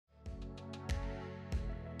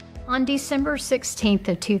On December 16th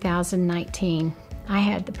of 2019, I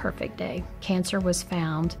had the perfect day. Cancer was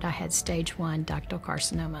found. I had stage 1 ductal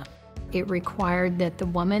carcinoma. It required that the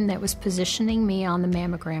woman that was positioning me on the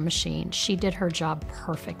mammogram machine, she did her job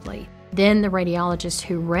perfectly. Then the radiologist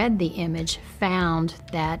who read the image found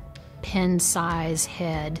that pin-size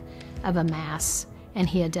head of a mass, and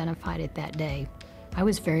he identified it that day. I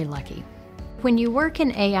was very lucky. When you work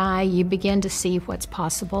in AI, you begin to see what's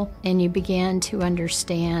possible, and you begin to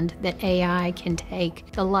understand that AI can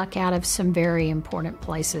take the luck out of some very important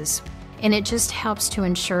places. And it just helps to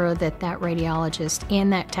ensure that that radiologist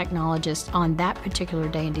and that technologist on that particular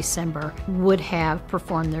day in December would have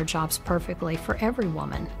performed their jobs perfectly for every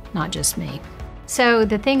woman, not just me. So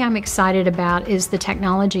the thing I'm excited about is the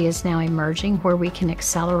technology is now emerging where we can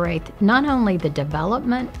accelerate not only the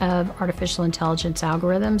development of artificial intelligence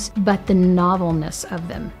algorithms, but the novelness of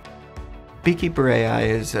them. BeeKeeperAI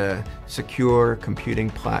is a secure computing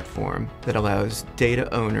platform that allows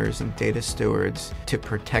data owners and data stewards to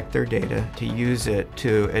protect their data, to use it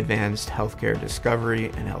to advance healthcare discovery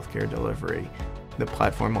and healthcare delivery. The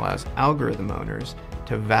platform allows algorithm owners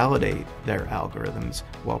to validate their algorithms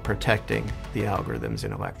while protecting the algorithm's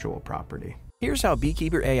intellectual property. Here's how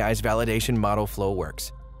BeeKeeperAI's validation model flow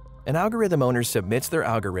works. An algorithm owner submits their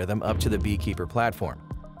algorithm up to the Beekeeper platform.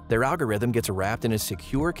 Their algorithm gets wrapped in a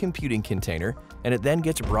secure computing container, and it then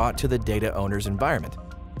gets brought to the data owner's environment.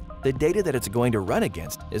 The data that it's going to run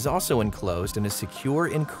against is also enclosed in a secure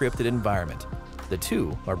encrypted environment. The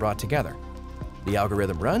two are brought together. The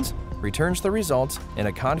algorithm runs, returns the results, and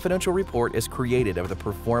a confidential report is created of the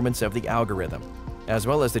performance of the algorithm, as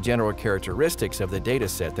well as the general characteristics of the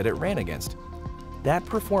dataset that it ran against. That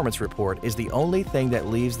performance report is the only thing that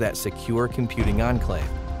leaves that secure computing enclave.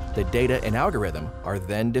 The data and algorithm are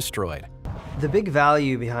then destroyed. The big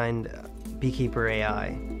value behind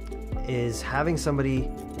BeeKeeperAI is having somebody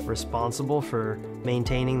responsible for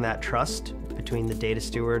maintaining that trust between the data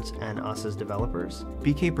stewards and us as developers.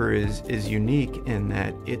 Beekeeper is unique in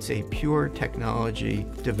that it's a pure technology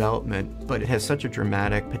development, but it has such a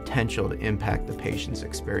dramatic potential to impact the patient's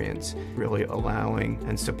experience, really allowing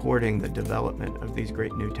and supporting the development of these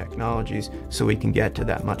great new technologies so we can get to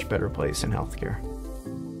that much better place in healthcare.